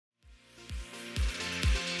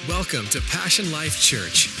Welcome to Passion Life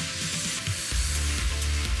Church.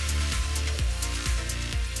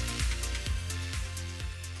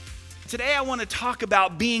 Today I want to talk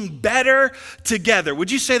about being better together. Would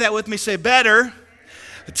you say that with me? Say better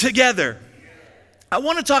together. I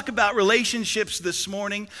want to talk about relationships this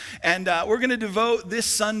morning, and we're going to devote this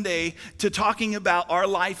Sunday to talking about our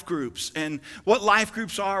life groups and what life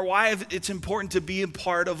groups are, why it's important to be a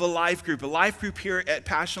part of a life group. A life group here at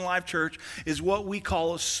Passion Life Church is what we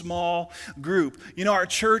call a small group. You know, our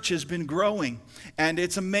church has been growing, and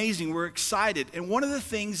it's amazing. We're excited. And one of the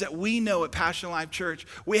things that we know at Passion Life Church,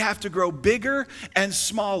 we have to grow bigger and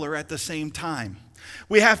smaller at the same time.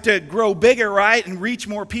 We have to grow bigger, right, and reach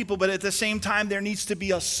more people, but at the same time, there needs to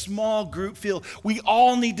be a small group feel. We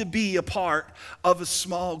all need to be a part of a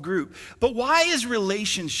small group. But why is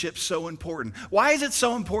relationships so important? Why is it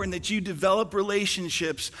so important that you develop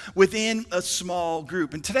relationships within a small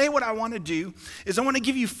group? And today what I want to do is I want to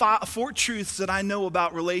give you four truths that I know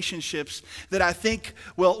about relationships that I think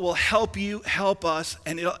will help you, help us,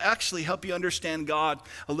 and it'll actually help you understand God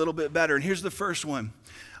a little bit better. And here's the first one.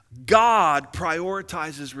 God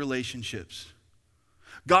prioritizes relationships.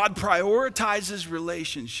 God prioritizes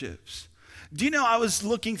relationships. Do you know, I was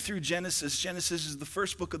looking through Genesis. Genesis is the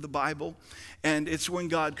first book of the Bible, and it's when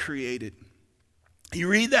God created. You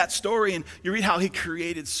read that story, and you read how he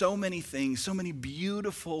created so many things, so many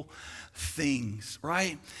beautiful things,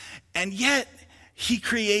 right? And yet, he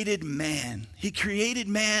created man. He created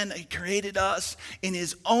man. He created us in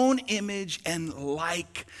his own image and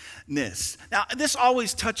likeness. Now, this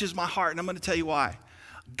always touches my heart, and I'm going to tell you why.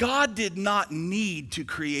 God did not need to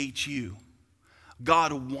create you.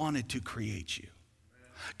 God wanted to create you.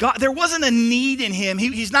 God, there wasn't a need in him.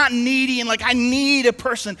 He's not needy and like, I need a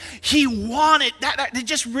person. He wanted that. It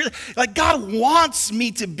just really, like, God wants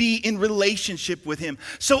me to be in relationship with him.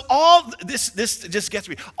 So all this just gets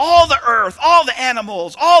me. All the earth, all the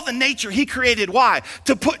animals, all the nature he created. Why?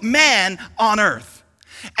 To put man on earth.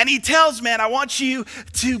 And he tells man, I want you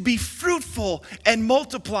to be fruitful and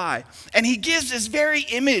multiply. And he gives his very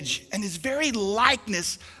image and his very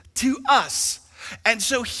likeness to us. And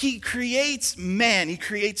so he creates man. He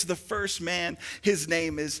creates the first man. His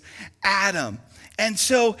name is Adam. And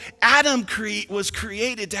so Adam was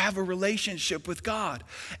created to have a relationship with God.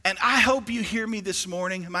 And I hope you hear me this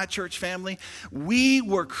morning, my church family. We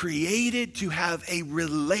were created to have a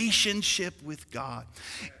relationship with God.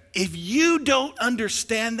 If you don't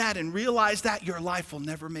understand that and realize that, your life will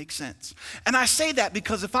never make sense. And I say that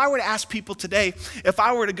because if I were to ask people today, if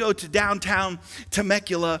I were to go to downtown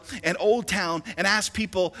Temecula and Old Town and ask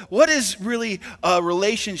people, what is really a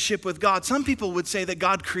relationship with God? Some people would say that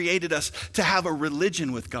God created us to have a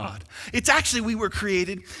religion with God. It's actually we were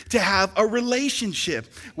created to have a relationship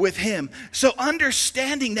with him. So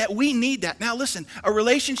understanding that we need that. Now listen, a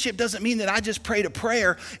relationship doesn't mean that I just prayed a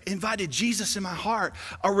prayer, invited Jesus in my heart.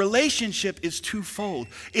 A relationship is twofold.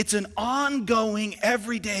 It's an ongoing,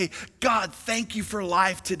 everyday, God, thank you for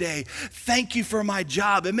life today. Thank you for my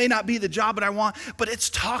job. It may not be the job that I want, but it's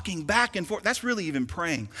talking back and forth. That's really even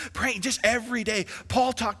praying. Praying just every day.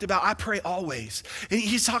 Paul talked about, I pray always. And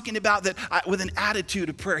he's talking about that with an attitude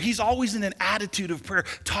of prayer. He's always in an attitude of prayer,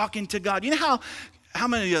 talking to God. You know how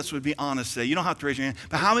many of us would be honest today? You don't have to raise your hand,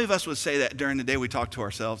 but how many of us would say that during the day we talk to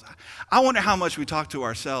ourselves? I wonder how much we talk to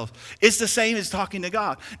ourselves. It's the same as talking to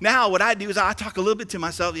God. Now, what I do is I talk a little bit to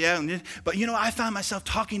myself, but you know, I find myself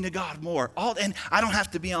talking to God more. And I don't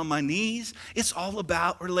have to be on my knees. It's all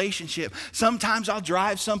about relationship. Sometimes I'll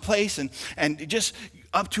drive someplace and just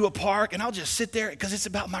up to a park, and I'll just sit there because it's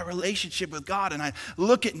about my relationship with God. And I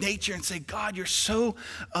look at nature and say, God, you're so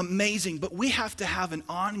amazing. But we have to have an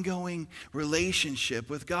ongoing relationship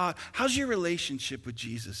with God. How's your relationship with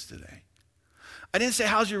Jesus today? I didn't say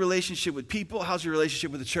how's your relationship with people, how's your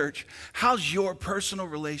relationship with the church? How's your personal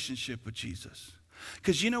relationship with Jesus?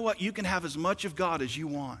 Because you know what? You can have as much of God as you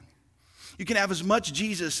want. You can have as much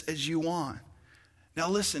Jesus as you want. Now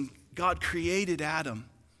listen, God created Adam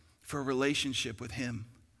for a relationship with him.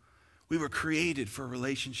 We were created for a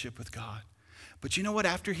relationship with God. But you know what?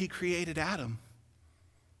 After he created Adam,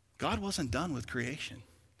 God wasn't done with creation.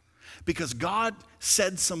 Because God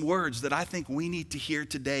said some words that I think we need to hear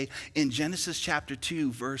today in Genesis chapter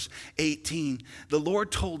 2, verse 18. The Lord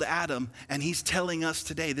told Adam, and he's telling us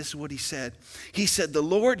today, this is what he said. He said, the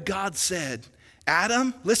Lord God said,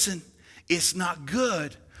 Adam, listen, it's not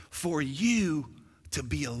good for you to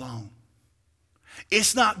be alone.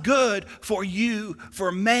 It's not good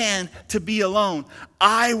for man to be alone.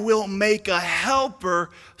 I will make a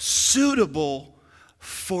helper suitable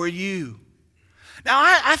for you. Now,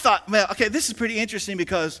 I thought, well, okay, this is pretty interesting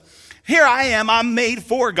because here I am, I'm made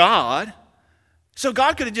for God, So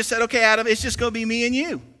God could have just said, okay, Adam, it's just going to be me and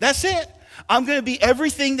you. That's it. I'm going to be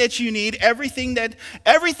everything that you need, everything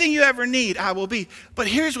you ever need, I will be. But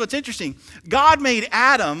here's what's interesting. God made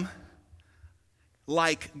Adam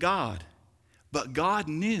like God, but God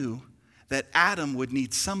knew that Adam would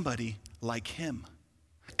need somebody like him.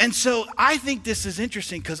 And so I think this is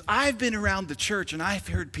interesting because I've been around the church and I've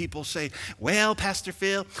heard people say, well, Pastor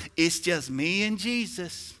Phil, it's just me and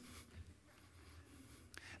Jesus.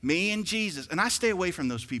 Me and Jesus. And I stay away from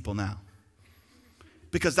those people now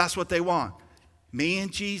because that's what they want. Me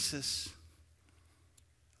and Jesus.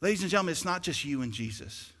 Ladies and gentlemen, it's not just you and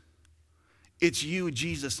Jesus. It's you,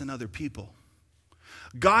 Jesus, and other people.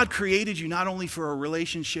 God created you not only for a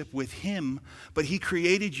relationship with him, but he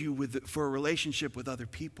created you for a relationship with other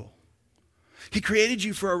people. He created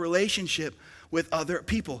you for a relationship with other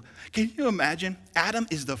people. Can you imagine? Adam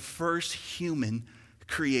is the first human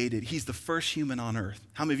created. He's the first human on earth.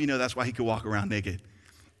 How many of you know that's why he could walk around naked?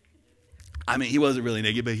 I mean, he wasn't really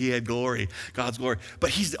naked, but he had glory, God's glory. But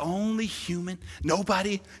he's the only human,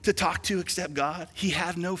 nobody to talk to except God. He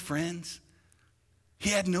had no friends. He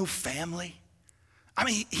had no family. I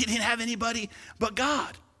mean, he didn't have anybody but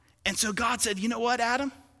God. And so God said, you know what,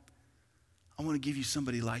 Adam? I want to give you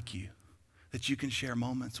somebody like you that you can share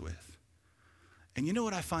moments with. And you know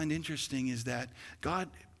what I find interesting is that God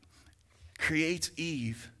creates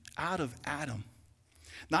Eve out of Adam,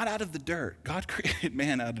 not out of the dirt. God created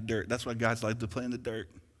man out of dirt. That's why God's like to play in the dirt.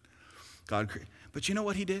 But you know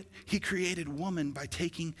what he did? He created woman by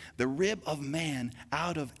taking the rib of man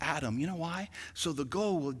out of Adam. You know why? So the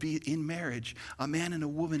goal would be in marriage, a man and a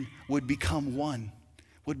woman would become one.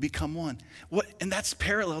 And that's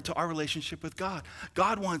parallel to our relationship with God.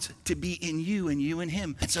 God wants to be in you and you in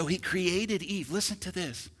him. And so he created Eve. Listen to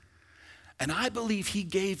this. And I believe he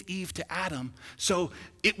gave Eve to Adam so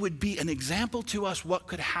it would be an example to us what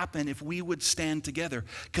could happen if we would stand together.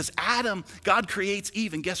 Because God creates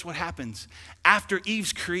Eve, and guess what happens? After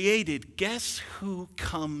Eve's created, guess who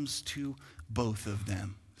comes to both of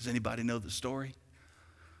them? Does anybody know the story?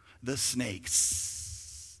 The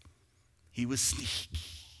snakes. He was sneaky.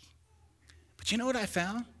 But you know what I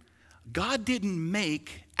found? God didn't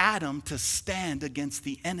make Adam to stand against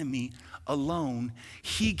the enemy alone.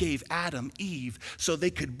 He gave Adam Eve so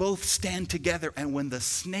they could both stand together, and when the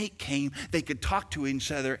snake came, they could talk to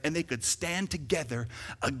each other and they could stand together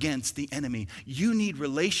against the enemy. You need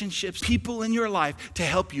relationships, people in your life to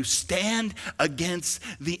help you stand against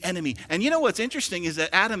the enemy. And you know what's interesting is that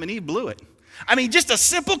Adam and Eve blew it. I mean, just a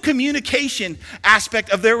simple communication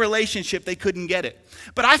aspect of their relationship, they couldn't get it.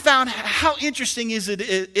 But I found how interesting is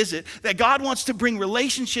it that God wants to bring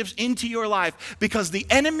relationships into your life because the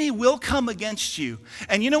enemy will come against you.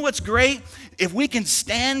 And you know what's great? If we can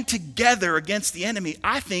stand together against the enemy,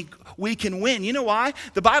 I think we can win. You know why?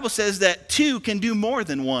 The Bible says that two can do more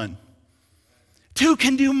than one. Two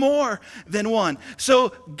can do more than one. So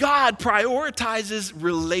God prioritizes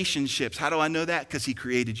relationships. How do I know that? Because he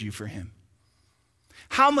created you for him.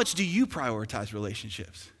 How much do you prioritize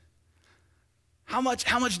relationships? How much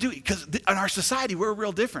do we? Because in our society, we're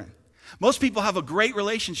real different. Most people have a great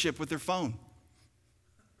relationship with their phone.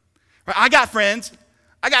 Right? I got friends.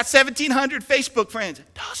 I got 1,700 Facebook friends.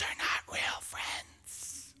 Those are not real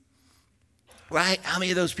friends. Right? How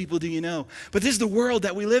many of those people do you know? But this is the world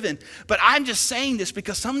that we live in. But I'm just saying this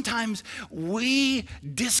because sometimes we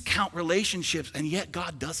discount relationships, and yet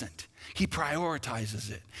God doesn't. He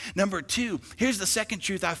prioritizes it. Number two, here's the second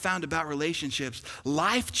truth I found about relationships.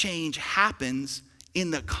 Life change happens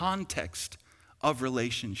in the context of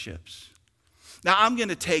relationships. Now, I'm going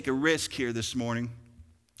to take a risk here this morning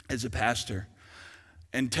as a pastor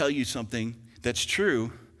and tell you something that's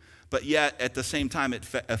true, but yet at the same time it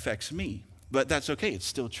affects me. But that's okay, it's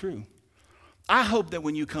still true. I hope that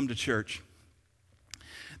when you come to church,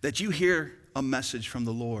 that you hear a message from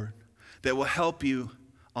the Lord that will help you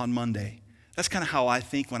on Monday. That's kind of how I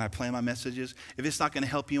think when I plan my messages. If it's not going to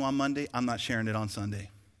help you on Monday, I'm not sharing it on Sunday.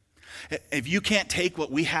 If you can't take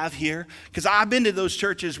what we have here, because I've been to those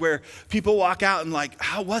churches where people walk out and like,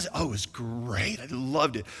 how was it? Oh, it was great. I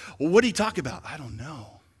loved it. Well, what did he talk about? I don't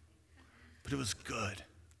know, but it was good.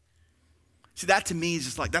 See, that to me is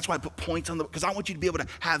just like, that's why I put points on because I want you to be able to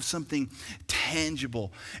have something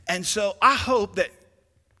tangible. And so I hope that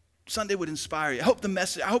Sunday would inspire you. I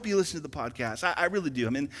hope you listen to the podcast. I really do. I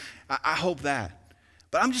mean, I hope that.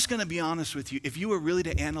 But I'm just going to be honest with you. If you were really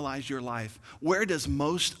to analyze your life, where does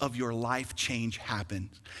most of your life change happen?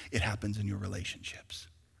 It happens in your relationships.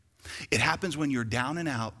 It happens when you're down and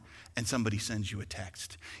out and somebody sends you a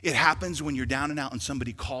text. It happens when you're down and out and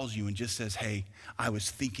somebody calls you and just says, hey, I was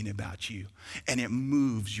thinking about you. And it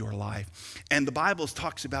moves your life. And the Bible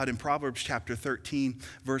talks about in Proverbs chapter 13,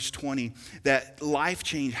 verse 20, that life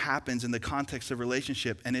change happens in the context of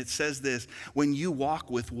relationship. And it says this, when you walk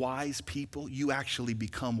with wise people, you actually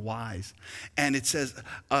become wise. And it says,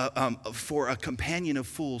 for a companion of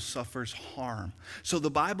fools suffers harm. So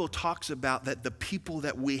the Bible talks about that the people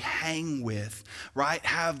that we hang with, right,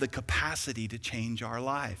 have the capacity to change our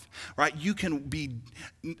life, right? You can be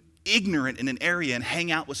ignorant in an area and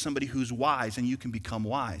hang out with somebody who's wise, and you can become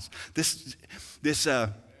wise. This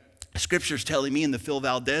scripture's telling me in the Phil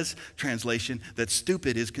Valdez translation that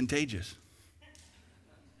stupid is contagious.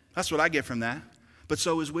 That's what I get from that. But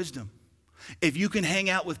so is wisdom. If you can hang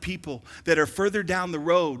out with people that are further down the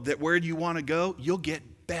road, that where you want to go, you'll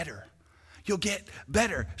get better. You'll get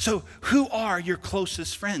better. So who are your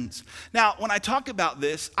closest friends? Now, when I talk about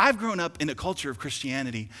this, I've grown up in a culture of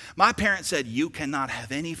Christianity. My parents said, you cannot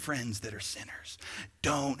have any friends that are sinners.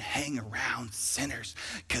 Don't hang around sinners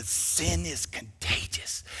because sin is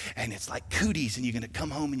contagious. And it's like cooties, and you're going to come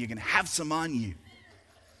home and you're going to have some on you.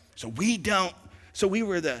 So we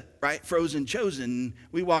were the, right, frozen chosen.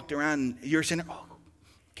 We walked around and you're a sinner. Oh,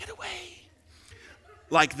 get away.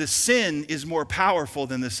 Like the sin is more powerful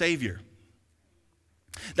than the Savior.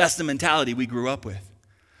 That's the mentality we grew up with.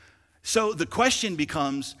 So the question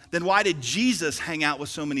becomes, then why did Jesus hang out with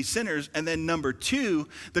so many sinners? And then number two,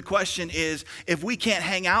 the question is, if we can't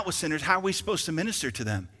hang out with sinners, how are we supposed to minister to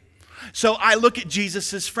them? So I look at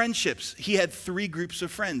Jesus' friendships. He had three groups of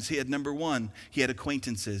friends. He had number one, he had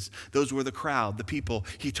acquaintances. Those were the crowd, the people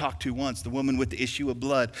he talked to once, the woman with the issue of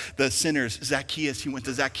blood, the sinners, Zacchaeus. He went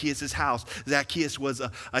to Zacchaeus' house. Zacchaeus was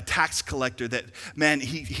a tax collector that, man,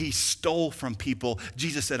 he stole from people.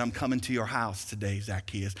 Jesus said, I'm coming to your house today,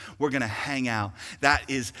 Zacchaeus. We're going to hang out. That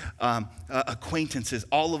is acquaintances.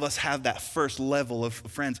 All of us have that first level of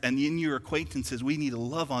friends. And in your acquaintances, we need to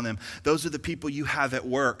love on them. Those are the people you have at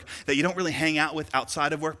work that you don't really hang out with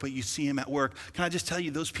outside of work, but you see them at work. Can I just tell you,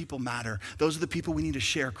 those people matter. Those are the people we need to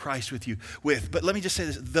share Christ with. But let me just say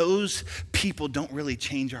this, those people don't really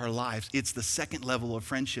change our lives. It's the second level of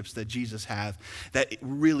friendships that Jesus had that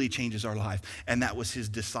really changes our life, and that was his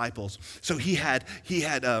disciples. So he had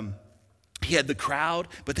the crowd,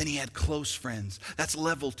 but then he had close friends. That's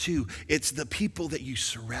level two. It's the people that you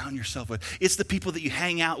surround yourself with. It's the people that you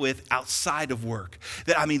hang out with outside of work.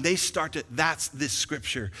 That's this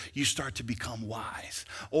scripture. You start to become wise.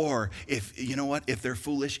 Or if they're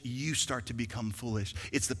foolish, you start to become foolish.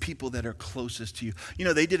 It's the people that are closest to you. You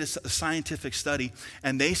know, they did a scientific study,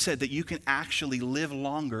 and they said that you can actually live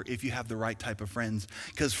longer if you have the right type of friends,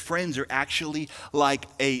 because friends are actually like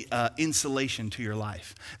a insulation to your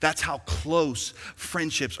life. That's how close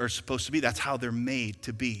friendships are supposed to be. That's how they're made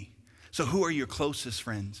to be. So who are your closest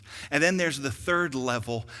friends? And then there's the third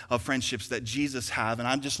level of friendships that Jesus had. And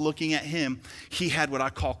I'm just looking at him. He had what I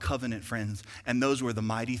call covenant friends. And those were the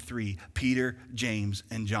mighty three, Peter, James,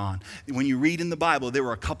 and John. When you read in the Bible, there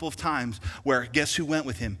were a couple of times where guess who went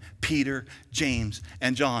with him? Peter, James,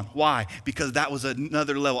 and John. Why? Because that was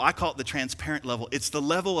another level. I call it the transparent level. It's the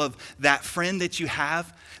level of that friend that you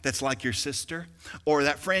have that's like your sister, or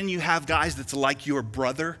that friend you have, guys, that's like your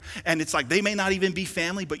brother. And it's like they may not even be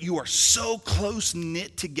family, but you are so close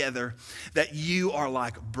knit together that you are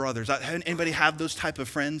like brothers. Anybody have those type of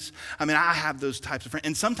friends? I mean, I have those types of friends.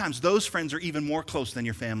 And sometimes those friends are even more close than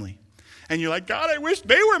your family. And you're like, God, I wish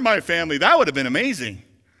they were my family. That would have been amazing.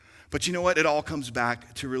 But you know what? It all comes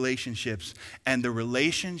back to relationships. And the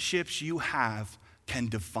relationships you have can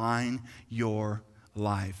define your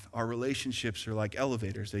life. Our relationships are like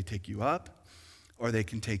elevators. They take you up or they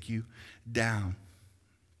can take you down.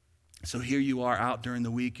 So here you are out during the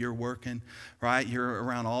week, you're working, right? You're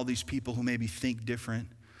around all these people who maybe think different.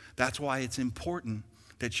 That's why it's important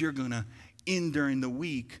that you're going to, during the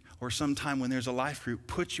week or sometime when there's a life group,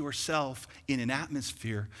 put yourself in an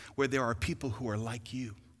atmosphere where there are people who are like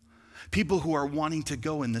you. People who are wanting to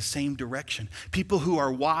go in the same direction. People who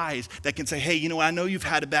are wise that can say, hey, you know, I know you've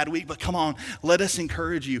had a bad week, but come on, let us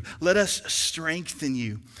encourage you. Let us strengthen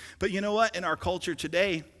you. But you know what? In our culture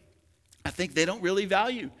today, I think they don't really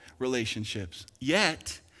value relationships.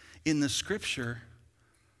 Yet, in the scriptures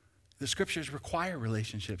require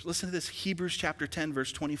relationships. Listen to this, Hebrews chapter 10,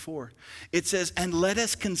 verse 24. It says, and let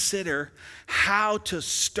us consider how to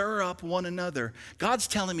stir up one another. God's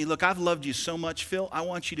telling me, look, I've loved you so much, Phil. I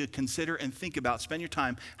want you to consider and think about, spend your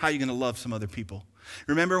time, how you're going to love some other people.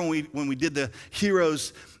 Remember when we did the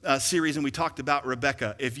Heroes series and we talked about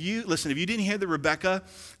Rebecca? If you didn't hear the Rebecca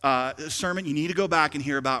sermon, you need to go back and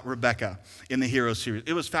hear about Rebecca in the Heroes series.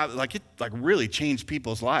 It was fabulous. It really changed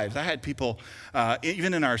people's lives. I had people,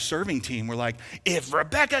 even in our serving team, were like, if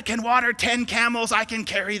Rebecca can water 10 camels, I can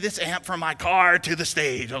carry this amp from my car to the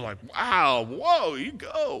stage. I was like, wow, whoa, you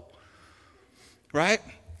go. Right?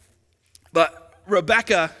 But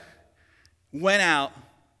Rebecca went out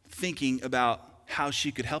thinking about how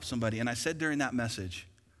she could help somebody. And I said during that message,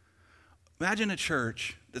 imagine a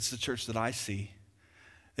church, that's the church that I see,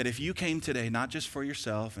 that if you came today, not just for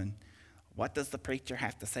yourself, and what does the preacher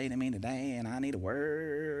have to say to me today, and I need a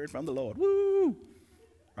word from the Lord, woo,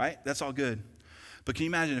 right? That's all good. But can you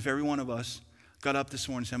imagine if every one of us got up this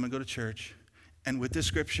morning and said, I'm going to go to church, and with this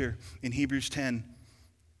scripture in Hebrews 10,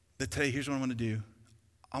 that today, here's what I want to do.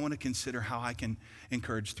 I want to consider how I can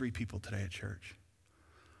encourage 3 people today at church.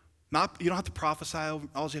 You don't have to prophesy. All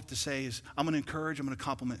you have to say is, I'm going to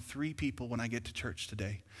compliment 3 people when I get to church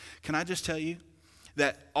today. Can I just tell you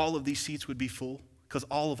that all of these seats would be full because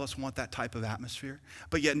all of us want that type of atmosphere,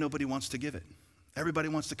 but yet nobody wants to give it. Everybody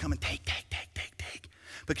wants to come and take.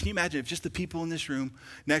 But can you imagine if just the people in this room,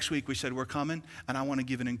 next week we said, we're coming, and I want to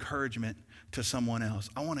give an encouragement to someone else.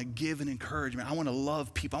 I want to give an encouragement. I want to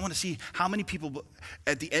love people. I want to see how many people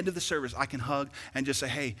at the end of the service I can hug and just say,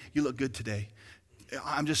 hey, you look good today.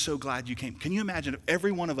 I'm just so glad you came. Can you imagine if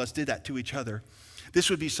every one of us did that to each other? This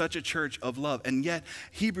would be such a church of love. And yet,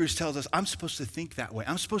 Hebrews tells us I'm supposed to think that way.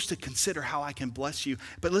 I'm supposed to consider how I can bless you.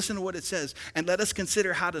 But listen to what it says. And let us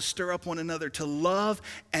consider how to stir up one another to love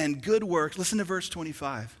and good works. Listen to verse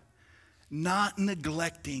 25. Not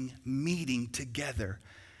neglecting meeting together,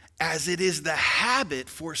 as it is the habit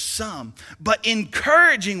for some, but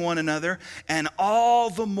encouraging one another, and all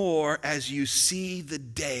the more as you see the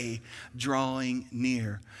day drawing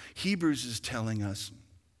near. Hebrews is telling us,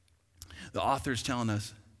 the author is telling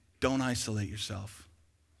us, don't isolate yourself.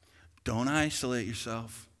 Don't isolate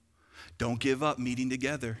yourself. Don't give up meeting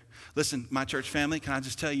together. Listen, my church family, can I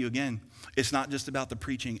just tell you again, it's not just about the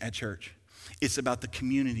preaching at church. It's about the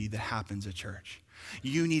community that happens at church.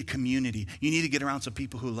 You need community. You need to get around some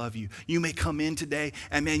people who love you. You may come in today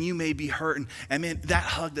and man, you may be hurting. And man, that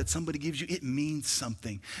hug that somebody gives you, it means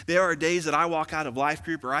something. There are days that I walk out of life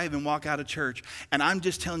group or I even walk out of church and I'm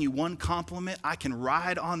just telling you one compliment, I can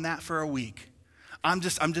ride on that for a week. I'm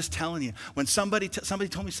just telling you. When somebody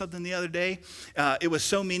told me something the other day, it was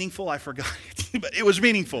so meaningful, I forgot it, but it was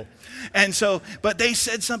meaningful. And so, but they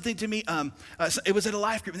said something to me, it was at a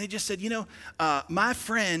life group, and they just said, my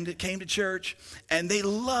friend came to church, and they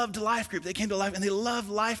loved life group. They came to life, and they loved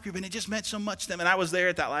life group, and it just meant so much to them. And I was there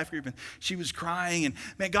at that life group, and she was crying, and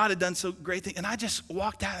man, God had done so great things. And I just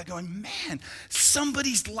walked out going, man,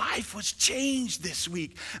 somebody's life was changed this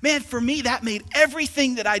week. Man, for me, that made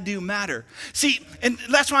everything that I do matter. See, and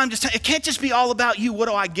that's why I'm just telling you, it can't just be all about you. What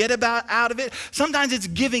do I get out of it? Sometimes it's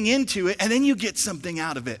giving into it, and then you get something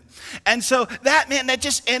out of it. And so that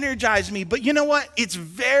just energized me. But you know what? It's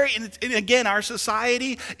and again, our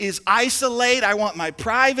society is isolate. I want my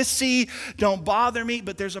privacy. Don't bother me.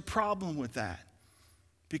 But there's a problem with that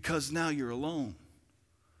because now you're alone.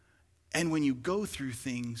 And when you go through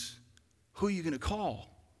things, who are you going to call?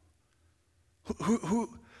 Who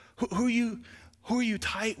are you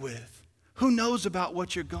tight with? Who knows about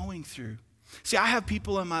what you're going through? See, I have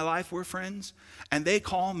people in my life, we're friends, and they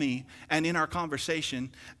call me, and in our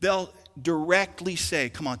conversation, they'll directly say,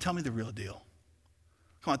 come on, tell me the real deal.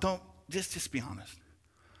 Come on, don't, just be honest.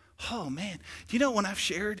 Oh, man, do you know when I've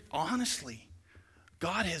shared honestly,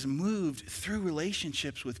 God has moved through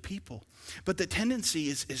relationships with people. But the tendency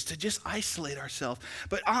is to just isolate ourselves.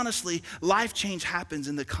 But honestly, life change happens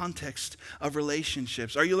in the context of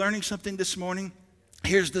relationships. Are you learning something this morning?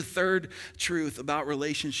 Here's the third truth about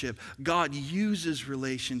relationship. God uses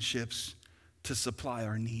relationships to supply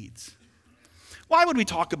our needs. Why would we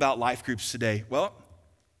talk about life groups today? Well,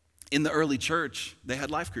 in the early church, they had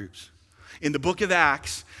life groups. In the book of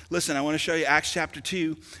Acts, listen, I want to show you Acts chapter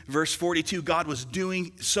 2, verse 42. God was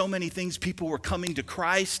doing so many things. People were coming to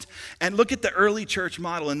Christ. And look at the early church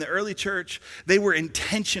model. In the early church, they were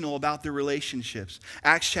intentional about their relationships.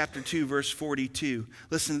 Acts chapter 2, verse 42.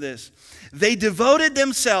 Listen to this. They devoted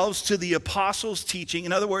themselves to the apostles' teaching.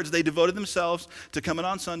 In other words, they devoted themselves to coming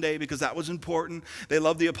on Sunday because that was important. They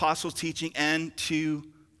loved the apostles' teaching and to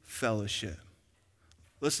fellowship.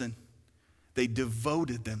 Listen. They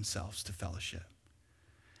devoted themselves to fellowship.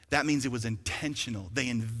 That means it was intentional. They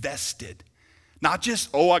invested. Not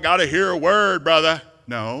just, I got to hear a word, brother.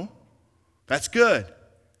 No, that's good.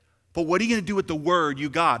 But what are you going to do with the word you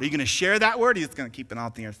got? Are you going to share that word or are you just going to keep it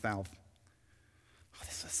all to yourself? Oh,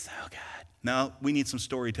 this was so good. No, we need some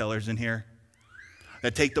storytellers in here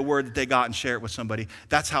that take the word that they got and share it with somebody.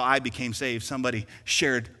 That's how I became saved. Somebody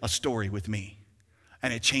shared a story with me,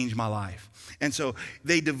 and it changed my life. And so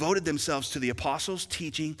they devoted themselves to the apostles'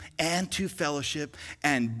 teaching and to fellowship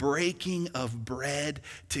and breaking of bread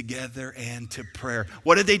together and to prayer.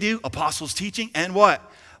 What did they do? Apostles' teaching and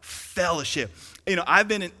what? Fellowship. You know, I've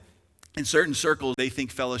been in certain circles, they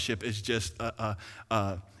think fellowship is just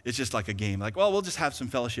it's just like a game. Like, well, we'll just have some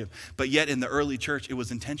fellowship. But yet in the early church, it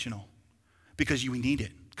was intentional because you need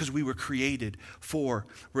it. Because we were created for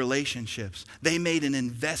relationships. They made an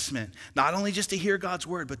investment, not only just to hear God's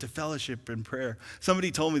word, but to fellowship and prayer. Somebody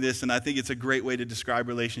told me this, and I think it's a great way to describe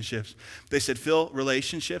relationships. They said, Phil,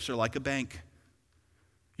 relationships are like a bank.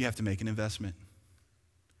 You have to make an investment.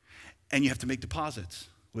 And you have to make deposits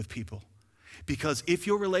with people. Because if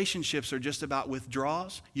your relationships are just about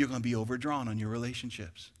withdrawals, you're going to be overdrawn on your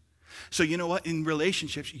relationships. So you know what? In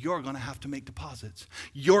relationships, you're going to have to make deposits.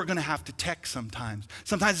 You're going to have to text sometimes.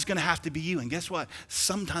 Sometimes it's going to have to be you. And guess what?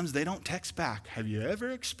 Sometimes they don't text back. Have you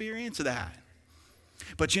ever experienced that?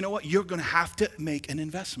 But you know what? You're going to have to make an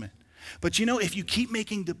investment. But you know, if you keep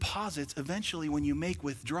making deposits, eventually when you make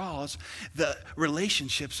withdrawals, the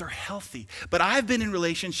relationships are healthy. But I've been in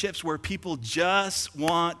relationships where people just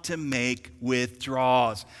want to make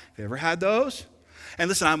withdrawals. Have you ever had those? And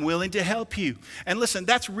listen, I'm willing to help you. And listen,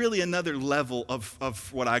 that's really another level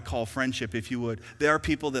of what I call friendship, if you would. There are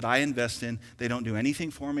people that I invest in. They don't do anything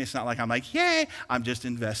for me. It's not like I'm like, yay, I'm just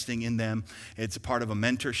investing in them. It's a part of a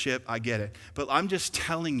mentorship. I get it. But I'm just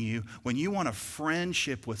telling you, when you want a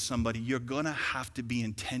friendship with somebody, you're going to have to be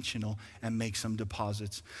intentional and make some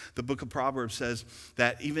deposits. The book of Proverbs says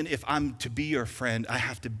that even if I'm to be your friend, I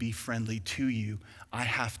have to be friendly to you. I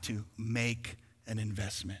have to make an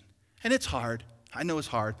investment. And it's hard. I know it's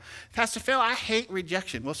hard. Pastor Phil, I hate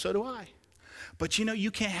rejection. Well, so do I. But you know,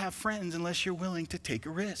 you can't have friends unless you're willing to take a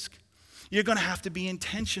risk. You're going to have to be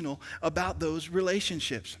intentional about those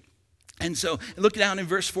relationships. And so look down in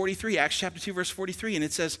verse 43, Acts chapter 2, verse 43, and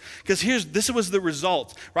it says, because this was the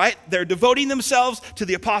result, right? They're devoting themselves to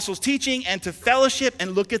the apostles' teaching and to fellowship,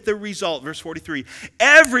 and look at the result, verse 43.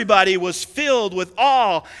 Everybody was filled with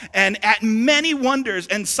awe and at many wonders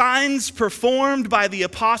and signs performed by the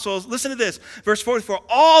apostles. Listen to this, verse 44,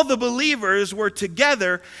 all the believers were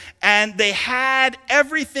together and they had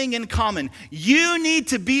everything in common. You need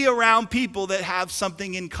to be around people that have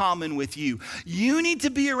something in common with you. You need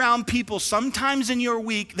to be around people sometimes in your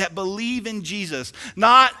week that believe in Jesus,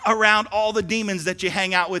 not around all the demons that you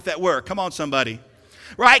hang out with at work. Come on, somebody.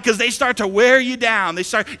 Right? Because they start to wear you down.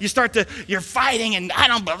 You're fighting and I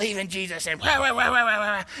don't believe in Jesus. And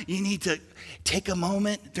you need to take a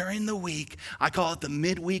moment during the week. I call it the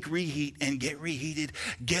midweek reheat, and get reheated.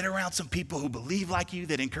 Get around some people who believe like you,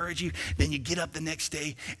 that encourage you. Then you get up the next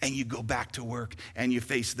day and you go back to work and you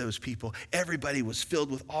face those people. Everybody was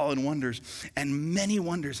filled with awe and wonders, and many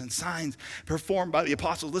wonders and signs performed by the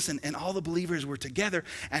apostles. Listen, and all the believers were together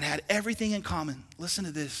and had everything in common. Listen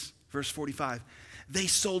to this, verse 45. They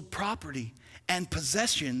sold property and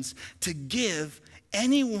possessions to give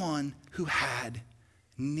anyone who had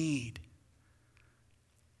need.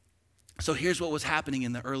 So here's what was happening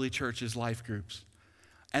in the early church's life groups.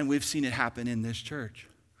 And we've seen it happen in this church.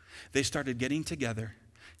 They started getting together,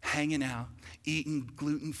 hanging out, eating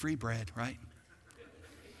gluten-free bread, right?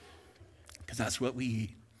 Because that's what we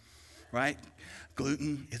eat, right?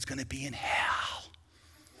 Gluten is going to be in hell.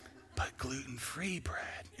 But gluten-free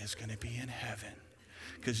bread is going to be in heaven.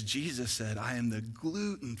 Because Jesus said, I am the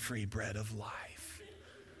gluten-free bread of life.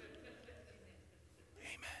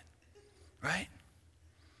 Amen. Right?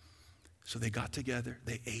 So they got together,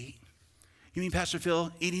 they ate. You mean, Pastor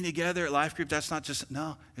Phil, eating together at life group, that's not just,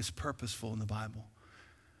 no, it's purposeful in the Bible.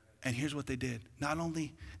 And here's what they did. Not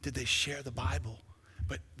only did they share the Bible,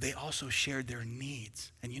 but they also shared their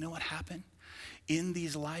needs. And you know what happened? In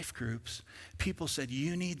these life groups, people said,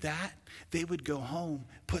 you need that? They would go home,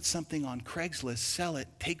 put something on Craigslist, sell it,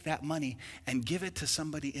 take that money, and give it to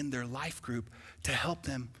somebody in their life group to help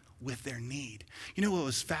them with their need. You know what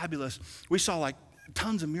was fabulous? We saw like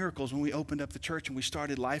tons of miracles when we opened up the church and we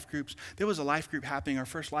started life groups. There was a life group happening, our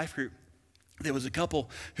first life group. There was a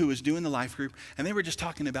couple who was doing the life group, and they were just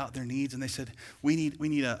talking about their needs, and they said, we need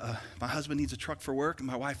my husband needs a truck for work, and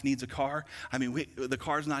my wife needs a car. I mean, the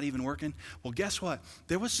car's not even working. Well, guess what?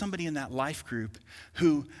 There was somebody in that life group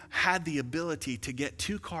who had the ability to get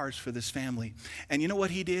 2 cars for this family. And you know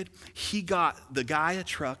what he did? He got the guy a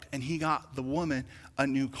truck, and he got the woman a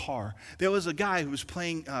new car. There was a guy who was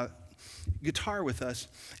playing guitar with us,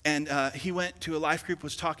 and he went to a life group,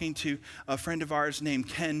 was talking to a friend of ours named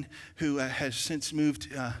Ken, who has since moved,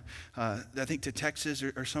 I think, to Texas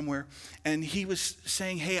or somewhere, and he was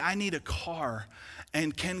saying, hey, I need a car.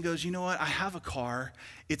 And Ken goes, you know what, I have a car.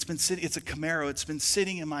 It's a Camaro. It's been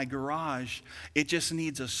sitting in my garage. It just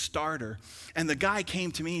needs a starter. And the guy came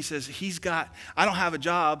to me, he says, I don't have a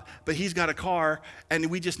job, but he's got a car, and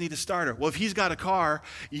we just need a starter. Well, if he's got a car,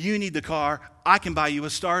 you need the car, I can buy you a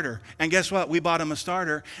starter. And guess what? We bought him a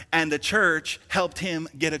starter, and the church helped him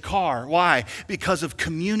get a car. Why? Because of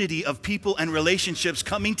community of people and relationships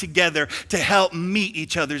coming together to help meet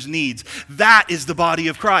each other's needs. That is the body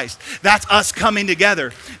of Christ. That's us coming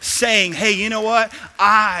together, saying, hey, you know what?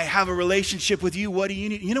 I have a relationship with you. What do you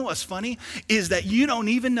need? You know what's funny is that you don't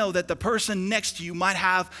even know that the person next to you might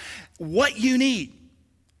have what you need.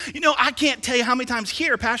 You know, I can't tell you how many times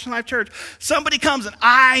here at Passion Life Church, somebody comes and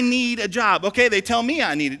I need a job. Okay, they tell me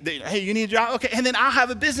I need it. Hey, you need a job? Okay, and then I'll have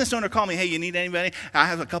a business owner call me. Hey, you need anybody? I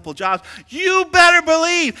have a couple jobs. You better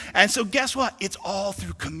believe. And so guess what? It's all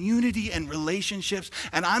through community and relationships.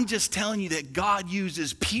 And I'm just telling you that God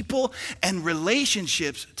uses people and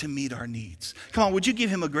relationships to meet our needs. Come on, would you give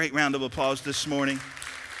him a great round of applause this morning?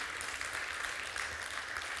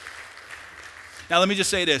 Now, let me just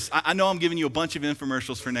say this. I know I'm giving you a bunch of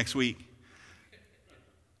infomercials for next week.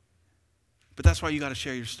 But that's why you got to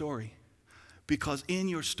share your story. Because in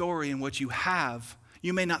your story and what you have,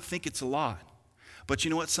 you may not think it's a lot. But you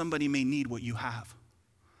know what? Somebody may need what you have.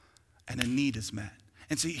 And a need is met.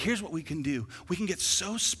 And see, here's what we can do. We can get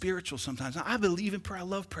so spiritual sometimes. Now, I believe in prayer. I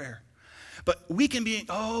love prayer. But we can be,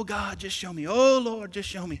 oh, God, just show me. Oh, Lord, just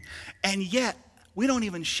show me. And yet, we don't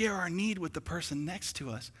even share our need with the person next to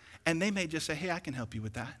us. And they may just say, hey, I can help you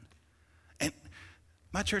with that. And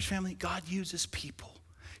my church family, God uses people.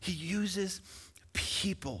 He uses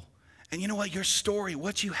people. And you know what? Your story,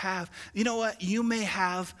 what you have, you know what? You may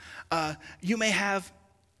have a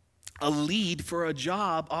lead for a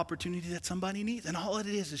job opportunity that somebody needs. And all it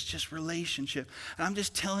is just relationship. And I'm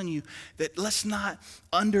just telling you that let's not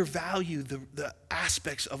undervalue the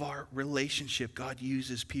aspects of our relationship. God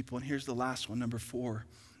uses people. And here's the last one, number 4.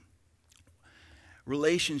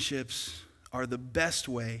 Relationships are the best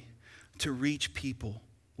way to reach people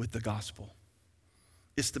with the gospel.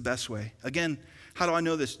 It's the best way. Again, how do I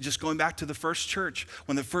know this? Just going back to the first church,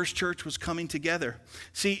 when the first church was coming together.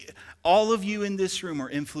 See, all of you in this room are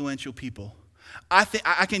influential people. I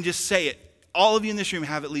can just say it. All of you in this room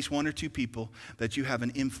have at least 1 or 2 people that you have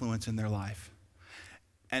an influence in their life.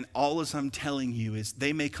 And all as I'm telling you is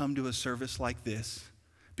they may come to a service like this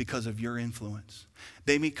because of your influence.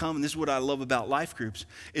 They may come, and this is what I love about life groups,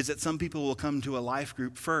 is that some people will come to a life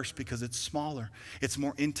group first because it's smaller, it's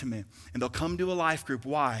more intimate. And they'll come to a life group.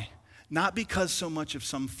 Why? Not because so much of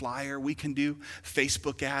some flyer. We can do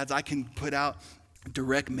Facebook ads. I can put out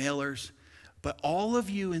direct mailers. But all of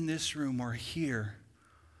you in this room are here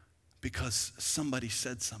because somebody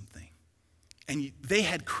said something. And they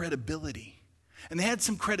had credibility. And they had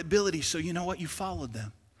some credibility, so you know what? You followed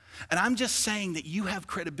them. And I'm just saying that you have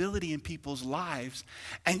credibility in people's lives,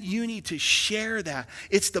 and you need to share that.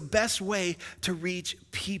 It's the best way to reach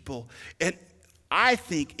people. And I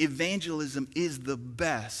think evangelism is the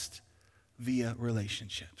best via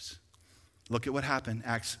relationships. Look at what happened.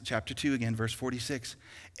 Acts chapter 2 again, verse 46.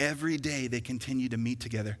 Every day they continue to meet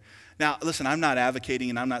together. Now, listen, I'm not advocating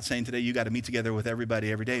and I'm not saying today you got to meet together with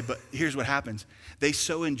everybody every day, but here's what happens. They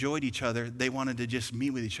so enjoyed each other, they wanted to just meet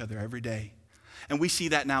with each other every day. And we see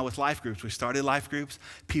that now with life groups. We started life groups.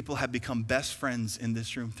 People have become best friends in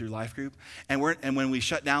this room through life group. And when we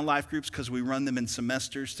shut down life groups, because we run them in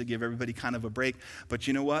semesters to give everybody kind of a break. But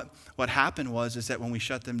you know what? What happened is that when we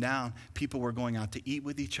shut them down, people were going out to eat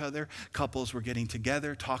with each other. Couples were getting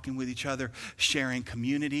together, talking with each other, sharing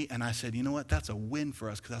community. And I said, you know what? That's a win for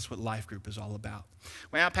us, because that's what life group is all about.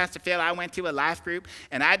 Well, Pastor Phil, I went to a life group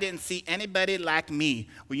and I didn't see anybody like me.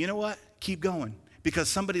 Well, you know what? Keep going. Because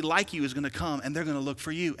somebody like you is going to come and they're going to look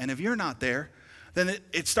for you. And if you're not there, then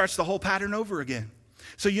it starts the whole pattern over again.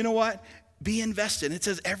 So you know what? Be invested. It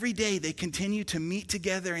says every day they continue to meet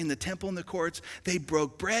together in the temple and the courts. They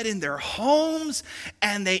broke bread in their homes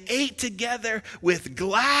and they ate together with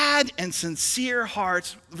glad and sincere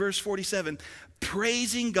hearts. Verse 47,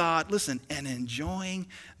 praising God, listen, and enjoying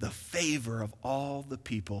the favor of all the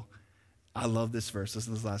people. I love this verse.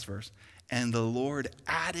 Listen to this last verse. And the Lord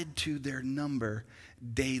added to their number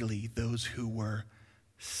daily those who were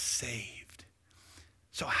saved.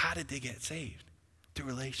 So how did they get saved? Through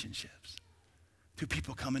relationships. Through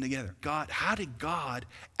people coming together. How did God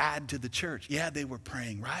add to the church? Yeah, they were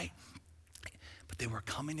praying, right? But they were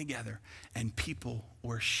coming together and people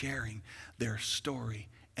were sharing their story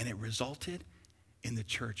And it resulted in the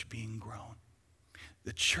church being grown.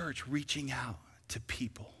 The church reaching out to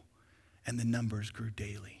people, and the numbers grew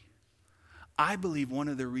daily. I believe one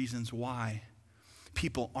of the reasons why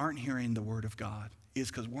people aren't hearing the word of God is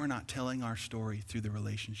because we're not telling our story through the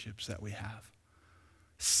relationships that we have.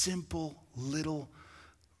 Simple, little,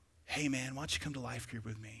 hey man, why don't you come to life group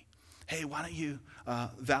with me? Hey, why don't you,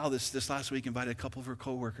 Val this last week invited a couple of her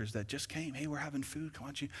coworkers that just came. Hey, we're having food. Come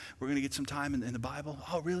on, we're going to get some time in the Bible.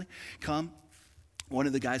 Oh, really? Come. One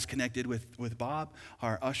of the guys connected with Bob,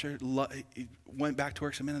 our usher, went back to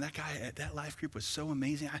work. So, man, that guy at that life group was so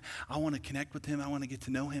amazing. I want to connect with him. I want to get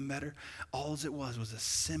to know him better. All it was a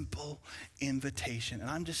simple invitation. And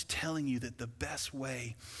I'm just telling you that the best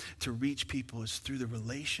way to reach people is through the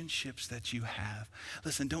relationships that you have.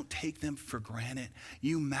 Listen, don't take them for granted.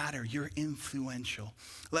 You matter. You're influential.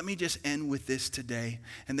 Let me just end with this today.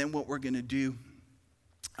 And then what we're going to do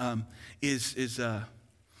is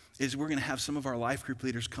we're going to have some of our life group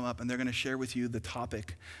leaders come up, and they're going to share with you the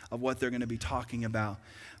topic of what they're going to be talking about.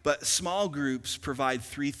 But small groups provide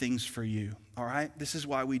three things for you, all right? This is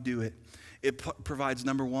why we do it. It provides,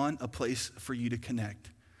 number one, a place for you to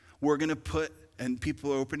connect. We're going to and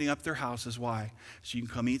people are opening up their houses. Why? So you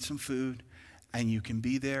can come eat some food, and you can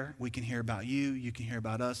be there. We can hear about you. You can hear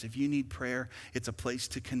about us. If you need prayer, it's a place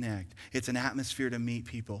to connect. It's an atmosphere to meet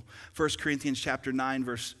people. 1 Corinthians chapter 9,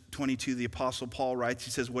 verse 22, the Apostle Paul writes,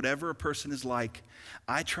 he says, whatever a person is like,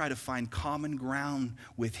 I try to find common ground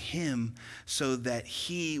with him so that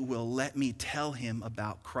he will let me tell him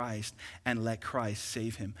about Christ and let Christ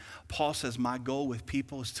save him. Paul says, my goal with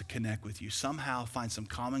people is to connect with you. Somehow find some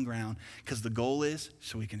common ground, because the goal is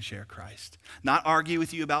so we can share Christ. Not argue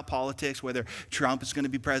with you about politics, whether Trump is going to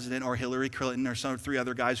be president or Hillary Clinton or some three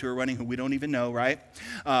other guys who are running who we don't even know, right?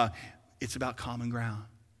 It's about common ground.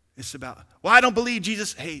 It's about, well, I don't believe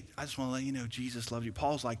Jesus. Hey, I just want to let you know Jesus loves you.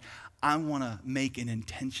 Paul's like, I want to make an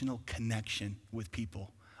intentional connection with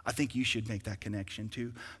people. I think you should make that connection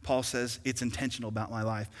too. Paul says it's intentional about my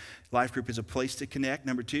life. Life group is a place to connect.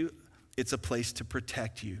 Number two, it's a place to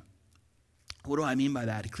protect you. What do I mean by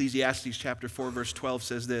that? Ecclesiastes chapter 4, verse 12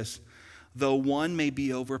 says this, though one may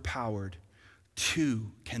be overpowered,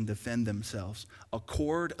 two can defend themselves. A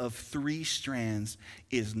cord of three strands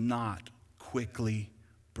is not quickly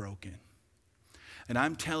broken. And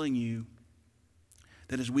I'm telling you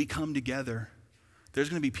that as we come together, there's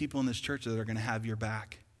going to be people in this church that are going to have your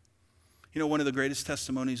back. You know, one of the greatest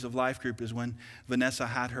testimonies of Life Group is when Vanessa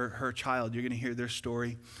had her child. You're going to hear their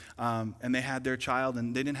story. And they had their child,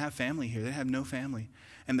 and they didn't have family here. They had no family.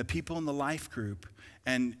 And the people in the Life Group,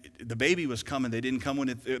 and the baby was coming. They didn't come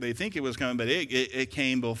when they think it was coming, but it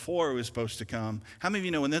came before it was supposed to come. How many of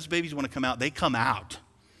you know when those babies want to come out, they come out?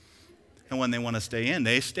 And when they want to stay in,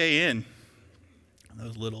 they stay in.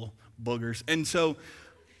 Those little boogers. And so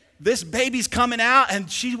this baby's coming out, and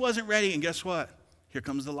she wasn't ready. And guess what? Here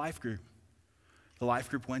comes the Life Group. The Life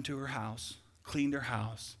Group went to her house, cleaned her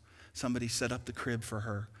house. Somebody set up the crib for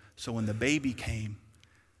her. So when the baby came,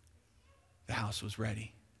 the house was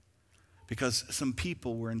ready. Because some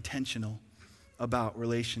people were intentional about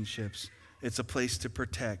relationships. It's a place to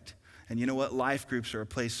protect. And you know what? Life groups are a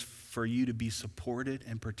place for you to be supported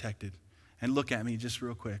and protected. And look at me just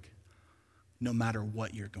real quick. No matter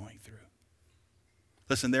what you're going through.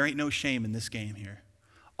 Listen, there ain't no shame in this game here.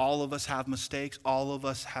 All of us have mistakes. All of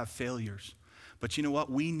us have failures. But you know what?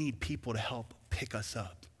 We need people to help pick us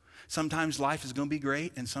up. Sometimes life is going to be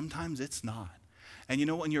great, and sometimes it's not. And you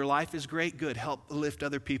know what? When your life is great, good. Help lift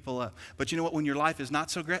other people up. But you know what? When your life is not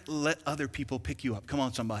so great, let other people pick you up. Come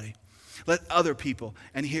on, somebody. Let other people.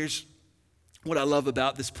 And here's what I love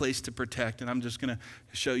about this place to protect. And I'm just going to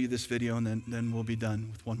show you this video, and then we'll be done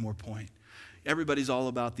with one more point. Everybody's all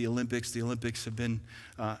about the Olympics. The Olympics have been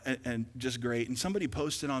and just great. And somebody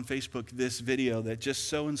posted on Facebook this video that just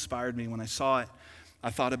so inspired me. When I saw it,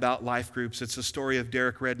 I thought about life groups. It's a story of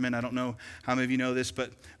Derek Redmond. I don't know how many of you know this,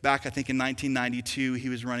 but back, I think in 1992, he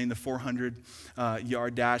was running the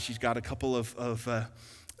 400-yard dash. He's got a couple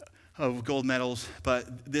of gold medals.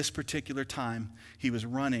 But this particular time, he was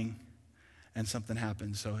running, and something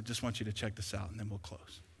happened. So I just want you to check this out, and then we'll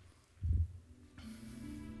close.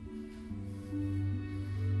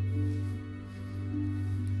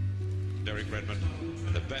 Derek Redmond,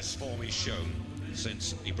 the best form he's shown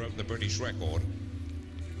since he broke the British record.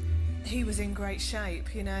 He was in great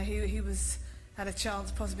shape, you know, he had a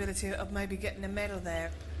possibility of maybe getting a medal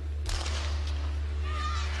there.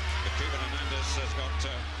 Cuban Hernandez has got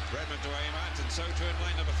Redmond to aim at, and so too in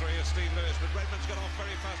lane number 3 is Steve Lewis, but Redmond's got off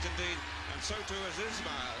very fast indeed, and so too is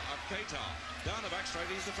Ismail of Qatar. Down the back straight,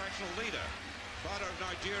 he's the fractional leader. Father of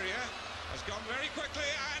Nigeria has gone very quickly,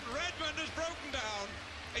 and Redmond has broken down.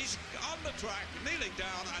 He's on the track, kneeling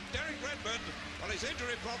down, and Derek Redmond, well, his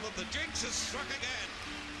injury problem, the jinx has struck again.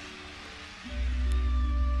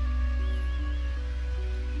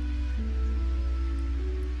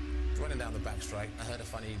 Running down the back straight, I heard a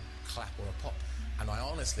funny clap or a pop, and I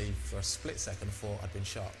honestly, for a split second, thought I'd been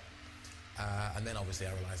shot. And then obviously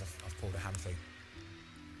I realised I've pulled a hamstring.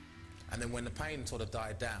 And then when the pain sort of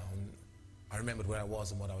died down, I remembered where I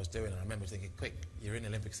was and what I was doing, and I remember thinking, quick, you're in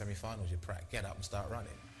Olympic semi-finals, you're Pratt, get up and start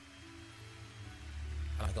running.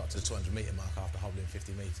 And I got to the 200-metre mark after hobbling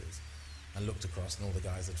 50 metres and looked across, and all the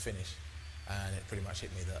guys had finished, and it pretty much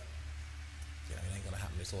hit me that, you know, it ain't going to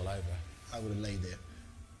happen, it's all over. I would have laid there.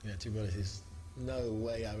 You know, to be honest, there's no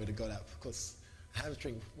way I would have got up, because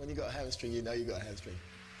hamstring, when you got a hamstring, you know you got a hamstring.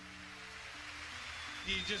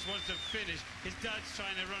 He just wants to finish. His dad's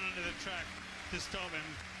trying to run onto the track to stop him.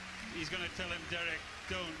 He's going to tell him, Derek,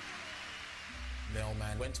 don't. The old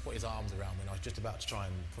man went to put his arms around me, and I was just about to try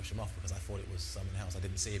and push him off because I thought it was someone else. I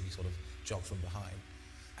didn't see him, he sort of jogged from behind.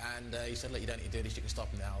 And he said, look, you don't need to do this, you can stop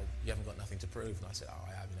now, you haven't got nothing to prove. And I said, oh,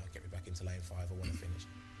 I have, you know, get me back into lane 5, I want to finish.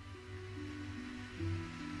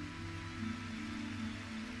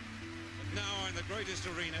 Now in the greatest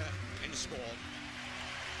arena in sport,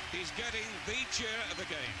 he's getting the cheer of the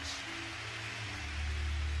games.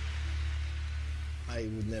 I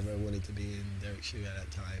would never have wanted to be in Derek's shoe at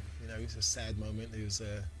that time. You know, it was a sad moment. It was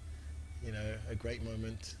a, you know, a great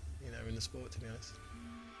moment, you know, in the sport, to be honest.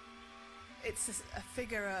 It's a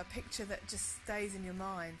figure, a picture that just stays in your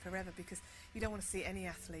mind forever, because you don't want to see any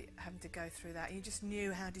athlete having to go through that. You just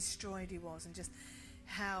knew how destroyed he was and just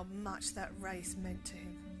how much that race meant to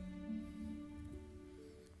him.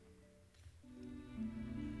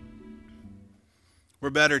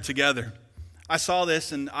 We're better together. I saw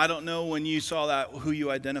this, and I don't know when you saw that who you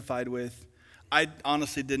identified with. I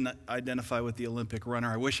honestly didn't identify with the Olympic runner.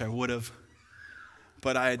 I wish I would have.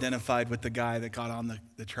 But I identified with the guy that got on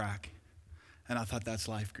the track. And I thought, that's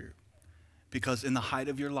life group. Because in the height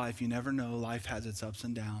of your life, you never know. Life has its ups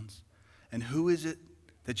and downs. And who is it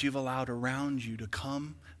that you've allowed around you to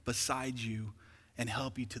come beside you and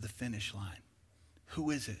help you to the finish line?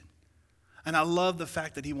 Who is it? And I love the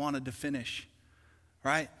fact that he wanted to finish.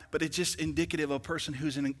 Right? But it's just indicative of a person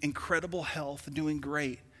who's in incredible health, doing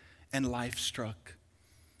great, and life struck.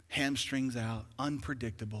 Hamstrings out,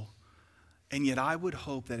 unpredictable. And yet I would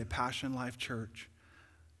hope that at Passion Life Church,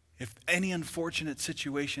 if any unfortunate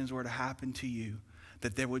situations were to happen to you,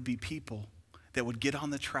 that there would be people that would get on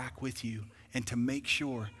the track with you and to make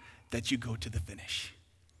sure that you go to the finish.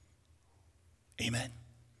 Amen.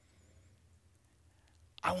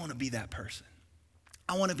 I want to be that person.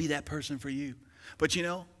 I want to be that person for you. But you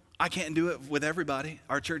know, I can't do it with everybody.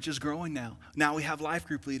 Our church is growing now. Now we have life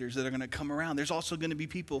group leaders that are going to come around. There's also going to be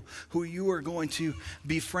people who you are going to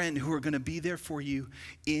befriend, who are going to be there for you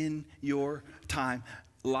in your time.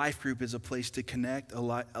 Life group is a place to connect. A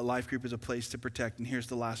life group is a place to protect. And here's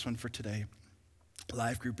the last one for today.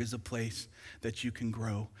 Life group is a place that you can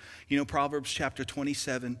grow. You know, Proverbs chapter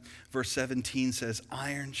 27, verse 17 says,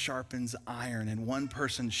 iron sharpens iron, and one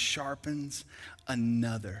person sharpens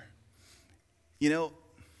another. You know,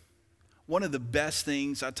 one of the best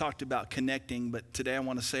things, I talked about connecting, but today I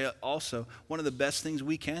want to say also, one of the best things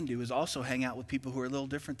we can do is also hang out with people who are a little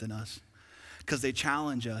different than us, because they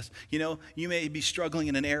challenge us. You know, you may be struggling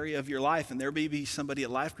in an area of your life, and there may be somebody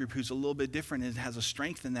at Life Group who's a little bit different and has a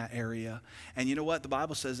strength in that area. And you know what? The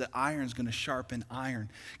Bible says that iron's going to sharpen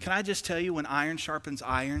iron. Can I just tell you, when iron sharpens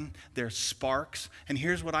iron, there's sparks. And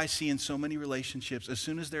here's what I see in so many relationships. As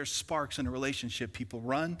soon as there's sparks in a relationship, people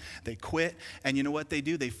run, they quit, and you know what they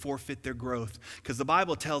do? They forfeit their growth. Because the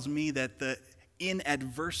Bible tells me that in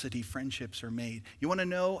adversity, friendships are made. You want to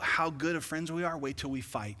know how good of friends we are? Wait till we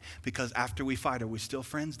fight. Because after we fight, are we still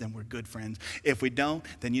friends? Then we're good friends. If we don't,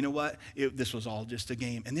 then you know what? This was all just a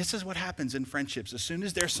game. And this is what happens in friendships. As soon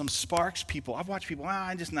as there's some sparks, I've watched people,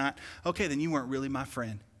 I'm just not. Okay, then you weren't really my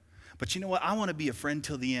friend. But you know what? I want to be a friend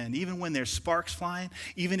till the end. Even when there's sparks flying,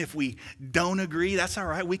 even if we don't agree, that's all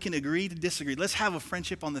right. We can agree to disagree. Let's have a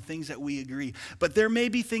friendship on the things that we agree. But there may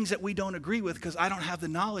be things that we don't agree with because I don't have the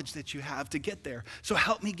knowledge that you have to get there. So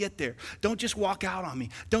help me get there. Don't just walk out on me.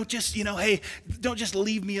 Don't just, hey, don't just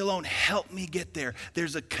leave me alone. Help me get there.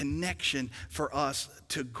 There's a connection for us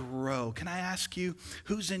to grow. Can I ask you,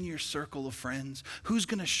 who's in your circle of friends? Who's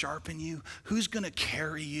going to sharpen you? Who's going to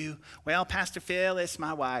carry you? Well, Pastor Phil, it's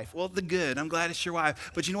my wife. Well, the good. I'm glad it's your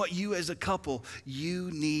wife. But you know what? You as a couple, you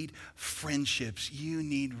need friendships. You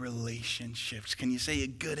need relationships. Can you say a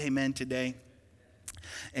good amen today?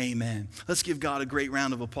 Amen. Let's give God a great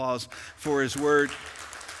round of applause for his word.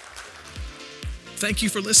 Thank you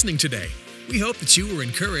for listening today. We hope that you were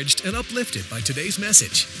encouraged and uplifted by today's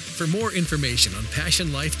message. For more information on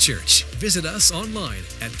Passion Life Church, visit us online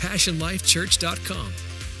at passionlifechurch.com